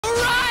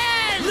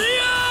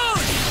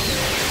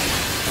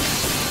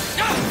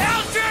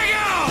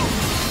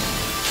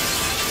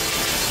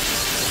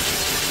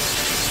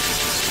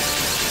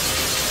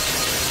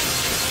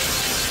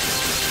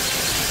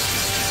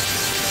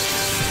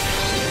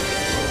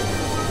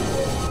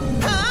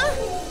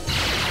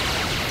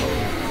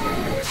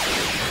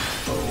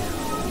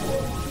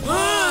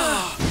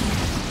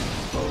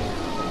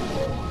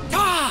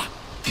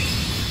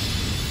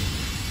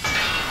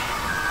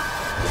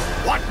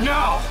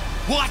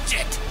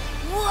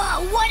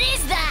Whoa, what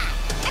is that?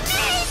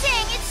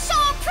 Amazing! It's so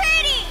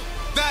pretty!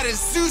 That is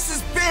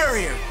Zeus's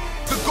barrier!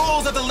 The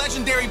goals of the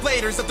legendary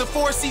bladers of the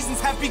Four Seasons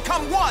have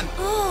become one!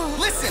 Oh.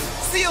 Listen,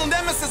 seal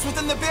Nemesis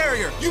within the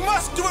barrier! You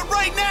must do it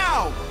right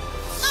now!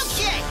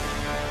 Okay,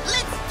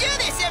 let's do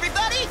this,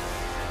 everybody!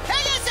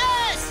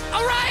 Pegasus!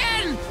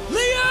 Orion!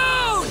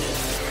 Leon!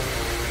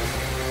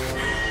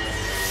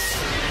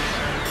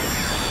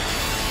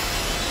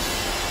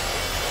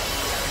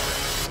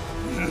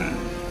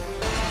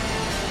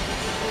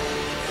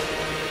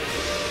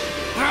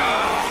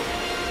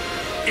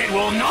 It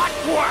will not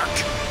work!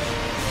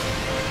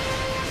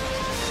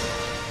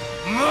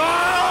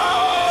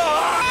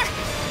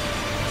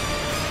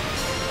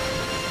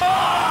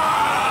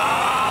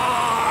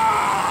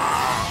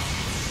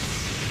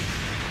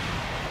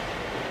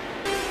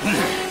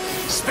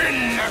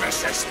 Spin,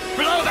 Nemesis!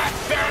 Blow that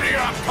barrier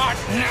apart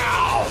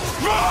now!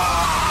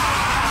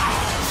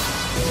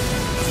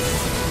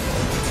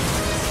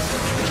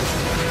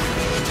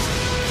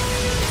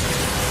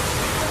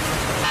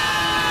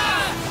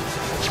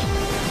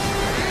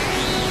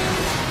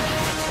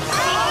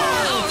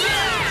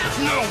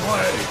 No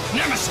way!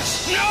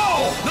 Nemesis,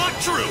 no! Not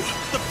true!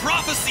 The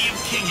prophecy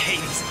of King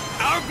Hades!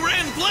 Our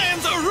grand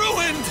plans are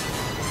ruined!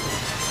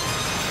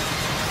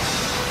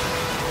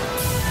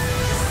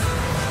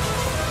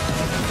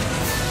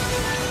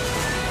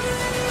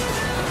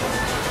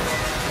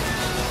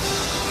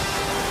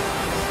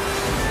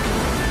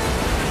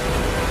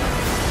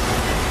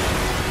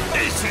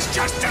 This is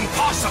just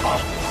impossible!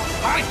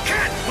 I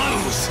can't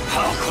lose!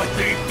 How could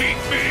they beat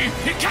me?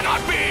 It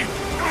cannot be!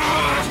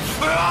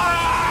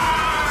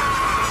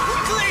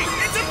 Quickly!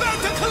 It's about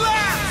to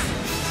collapse!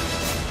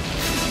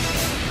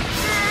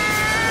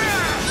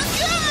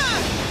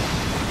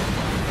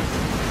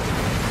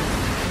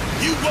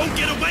 You won't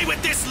get away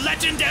with this,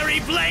 legendary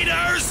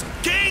bladers!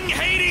 King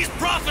Hades'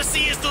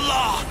 prophecy is the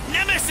law!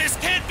 Nemesis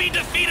can't be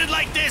defeated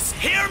like this!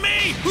 Hear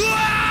me?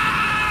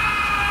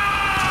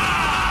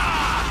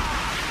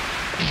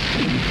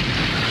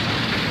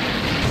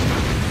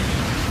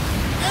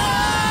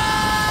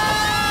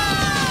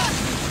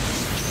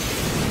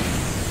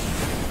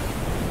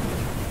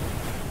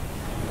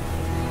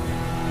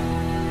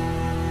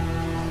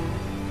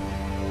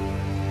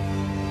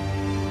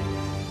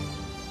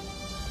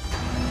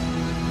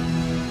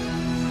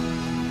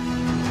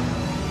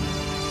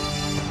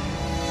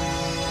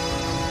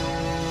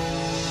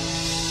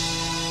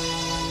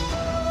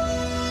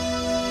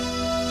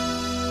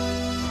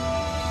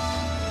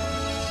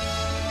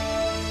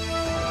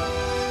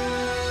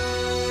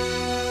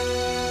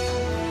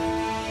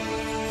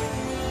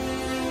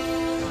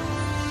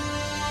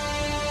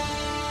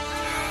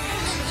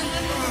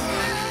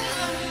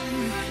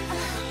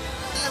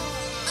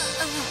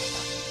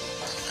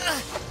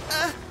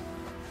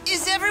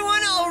 Is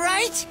everyone all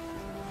right?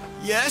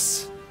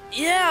 Yes?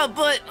 Yeah,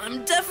 but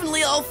I'm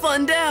definitely all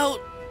funned out.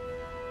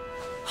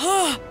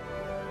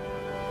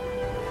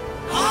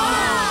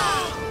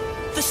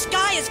 The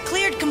sky is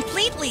cleared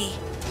completely.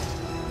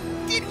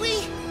 Did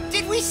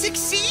we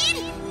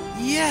succeed?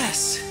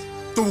 Yes!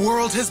 The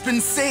world has been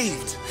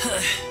saved!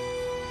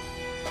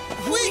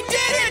 We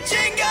did it,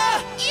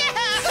 Jenga! Yeah!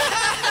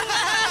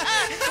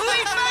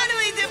 We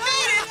finally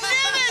defeated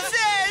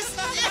Nemesis!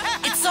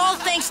 It's all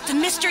thanks to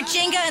Mr.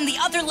 Jenga and the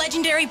other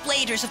legendary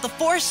bladers of the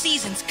Four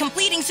Seasons,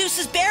 completing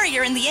Zeus's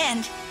barrier in the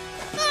end.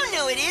 Oh,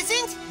 no, it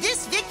isn't.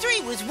 This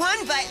victory was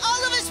won by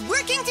all of us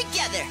working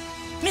together.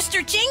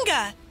 Mr.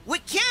 Jenga!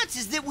 What counts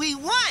is that we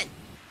won.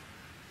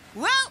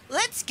 Well,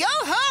 let's go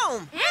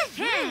home.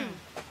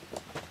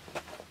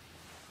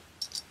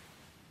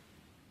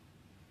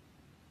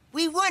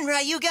 We won,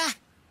 Ryuga.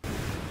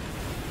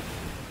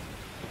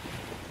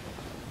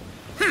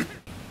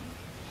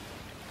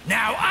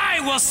 Now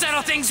I will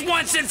settle things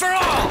once and for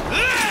all!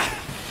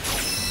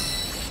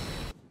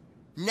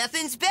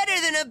 Nothing's better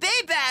than a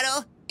Bay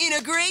battle in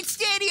a great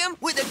stadium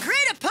with a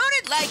great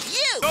opponent like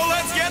you. So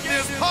let's get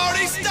this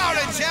party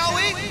started, shall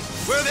we?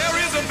 Where there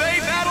is a Bay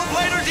Battle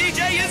Blader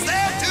DJ is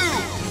there too!